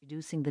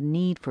reducing the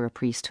need for a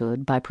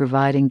priesthood by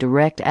providing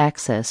direct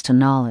access to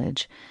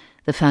knowledge,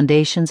 the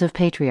foundations of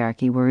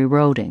patriarchy were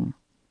eroding.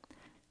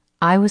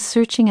 I was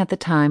searching at the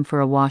time for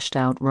a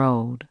washed-out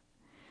road.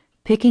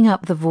 Picking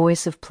up the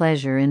voice of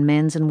pleasure in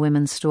men's and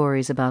women's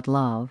stories about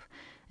love,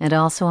 and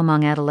also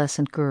among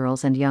adolescent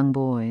girls and young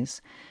boys,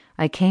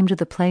 I came to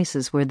the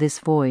places where this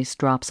voice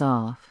drops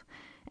off,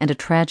 and a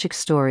tragic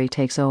story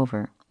takes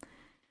over.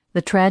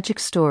 The tragic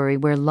story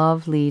where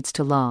love leads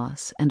to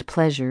loss and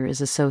pleasure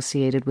is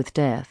associated with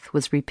death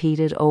was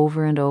repeated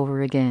over and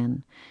over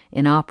again,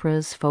 in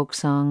operas, folk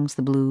songs,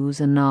 the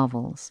blues, and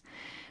novels.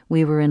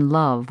 We were in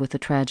love with the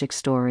tragic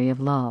story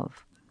of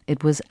love.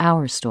 It was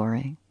our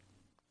story.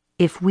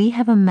 If we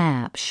have a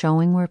map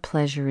showing where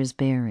pleasure is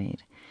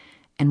buried,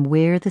 and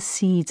where the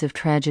seeds of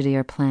tragedy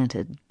are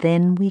planted,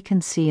 then we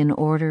can see an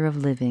order of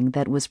living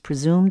that was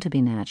presumed to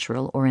be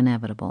natural or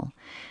inevitable,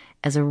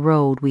 as a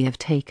road we have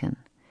taken,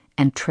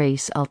 and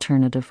trace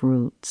alternative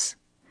routes.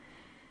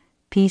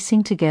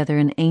 Piecing together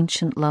an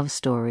ancient love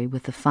story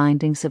with the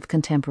findings of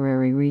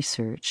contemporary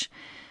research,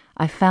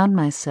 I found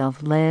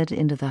myself led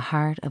into the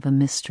heart of a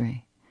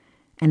mystery,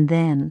 and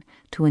then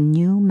to a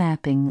new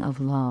mapping of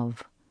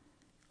love.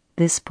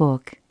 This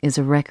book is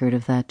a record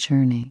of that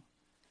journey.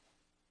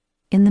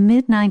 In the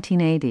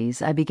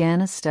mid-1980s, I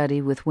began a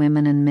study with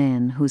women and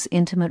men whose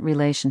intimate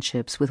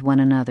relationships with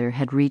one another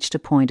had reached a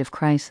point of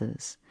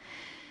crisis.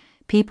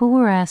 People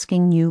were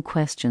asking new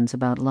questions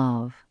about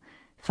love,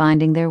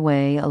 finding their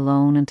way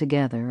alone and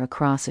together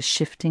across a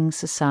shifting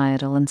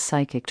societal and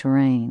psychic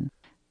terrain.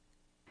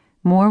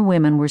 More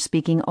women were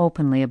speaking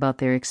openly about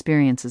their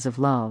experiences of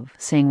love,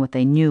 saying what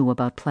they knew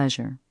about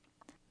pleasure.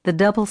 The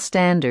double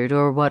standard,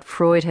 or what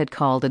Freud had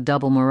called a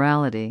double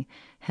morality,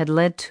 had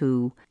led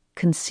to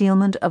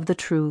concealment of the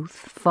truth,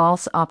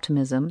 false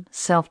optimism,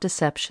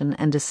 self-deception,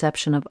 and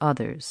deception of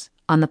others,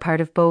 on the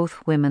part of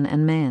both women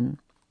and men.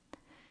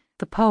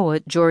 The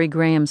poet Jory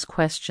Graham's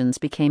questions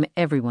became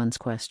everyone's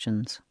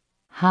questions.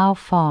 How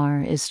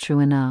far is true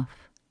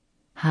enough?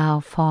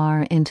 How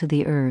far into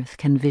the earth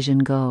can vision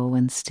go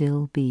and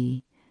still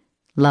be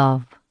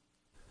love?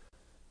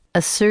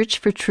 A search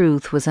for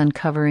truth was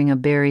uncovering a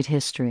buried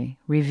history,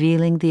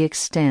 revealing the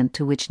extent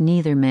to which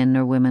neither men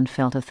nor women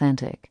felt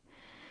authentic.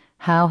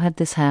 How had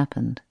this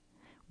happened?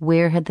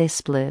 Where had they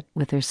split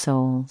with their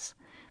souls,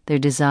 their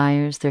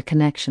desires, their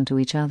connection to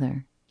each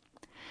other?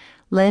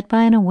 Led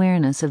by an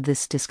awareness of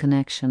this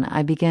disconnection,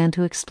 I began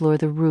to explore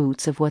the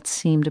roots of what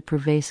seemed a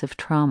pervasive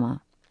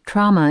trauma.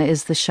 Trauma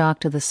is the shock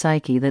to the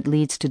psyche that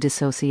leads to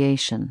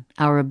dissociation,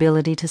 our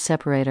ability to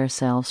separate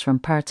ourselves from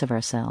parts of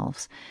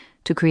ourselves,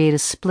 to create a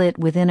split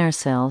within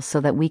ourselves so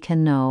that we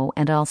can know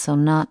and also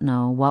not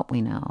know what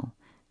we know,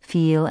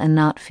 feel and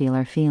not feel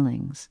our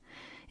feelings.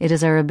 It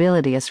is our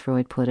ability, as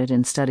Freud put it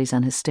in Studies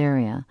on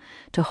Hysteria,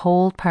 to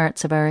hold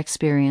parts of our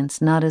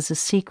experience not as a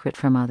secret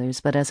from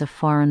others, but as a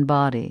foreign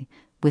body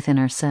within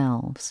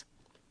ourselves.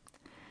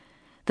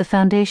 The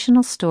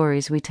foundational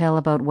stories we tell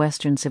about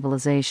Western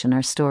civilization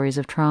are stories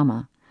of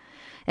trauma.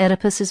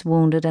 Oedipus is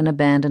wounded and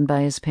abandoned by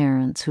his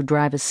parents, who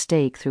drive a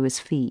stake through his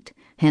feet,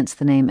 hence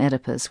the name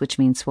Oedipus, which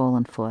means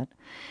swollen foot,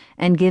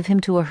 and give him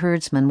to a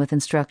herdsman with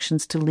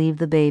instructions to leave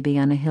the baby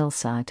on a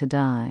hillside to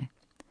die.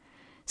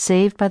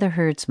 Saved by the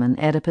herdsman,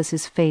 Oedipus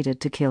is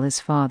fated to kill his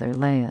father,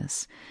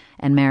 Laius,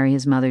 and marry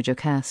his mother,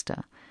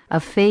 Jocasta, a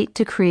fate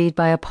decreed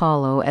by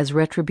Apollo as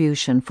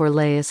retribution for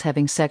Laius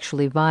having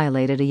sexually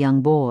violated a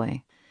young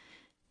boy.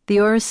 The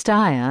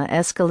Oresteia,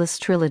 Aeschylus'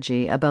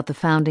 trilogy about the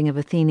founding of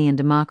Athenian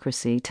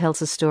democracy,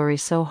 tells a story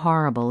so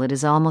horrible it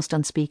is almost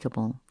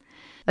unspeakable.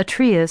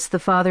 Atreus, the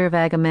father of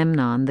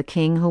Agamemnon, the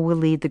king who will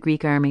lead the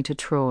Greek army to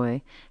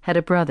Troy, had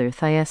a brother,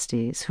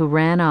 Thyestes, who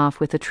ran off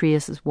with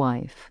Atreus'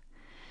 wife.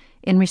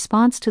 In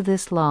response to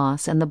this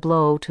loss and the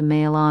blow to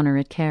male honor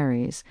it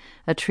carries,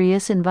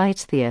 Atreus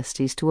invites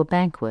Thyestes to a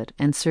banquet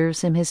and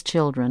serves him his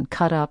children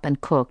cut up and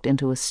cooked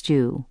into a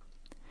stew.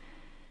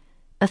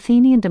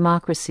 Athenian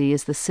democracy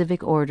is the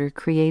civic order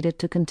created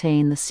to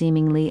contain the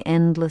seemingly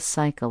endless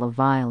cycle of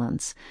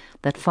violence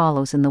that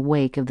follows in the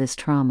wake of this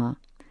trauma.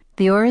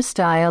 The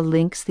Oresteia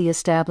links the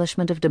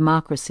establishment of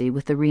democracy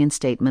with the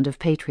reinstatement of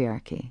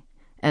patriarchy,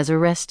 as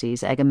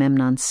Orestes,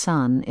 Agamemnon's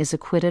son, is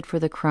acquitted for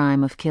the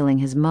crime of killing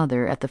his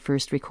mother at the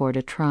first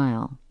recorded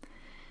trial.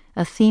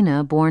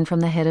 Athena, born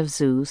from the head of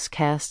Zeus,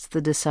 casts the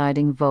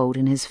deciding vote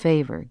in his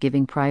favor,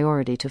 giving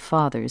priority to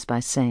fathers by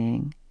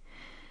saying,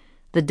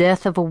 "The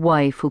death of a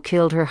wife who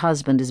killed her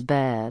husband is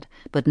bad,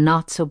 but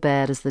not so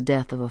bad as the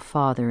death of a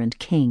father and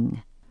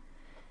king."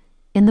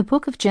 In the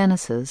book of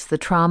Genesis, the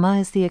trauma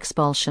is the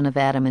expulsion of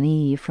Adam and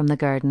Eve from the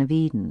Garden of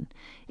Eden.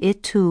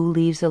 It, too,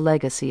 leaves a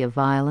legacy of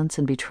violence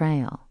and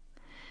betrayal.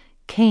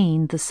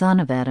 Cain, the son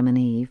of Adam and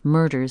Eve,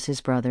 murders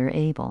his brother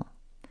Abel.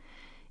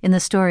 In the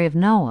story of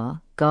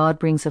Noah, God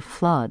brings a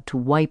flood to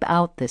wipe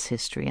out this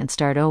history and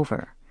start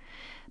over.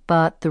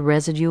 But the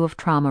residue of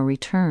trauma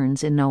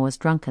returns in Noah's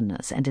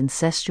drunkenness and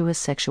incestuous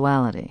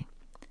sexuality.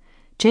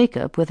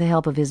 Jacob, with the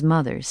help of his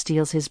mother,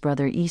 steals his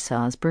brother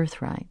Esau's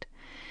birthright,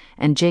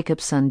 and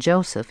Jacob's son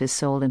Joseph is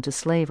sold into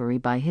slavery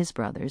by his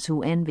brothers,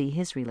 who envy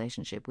his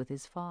relationship with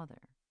his father.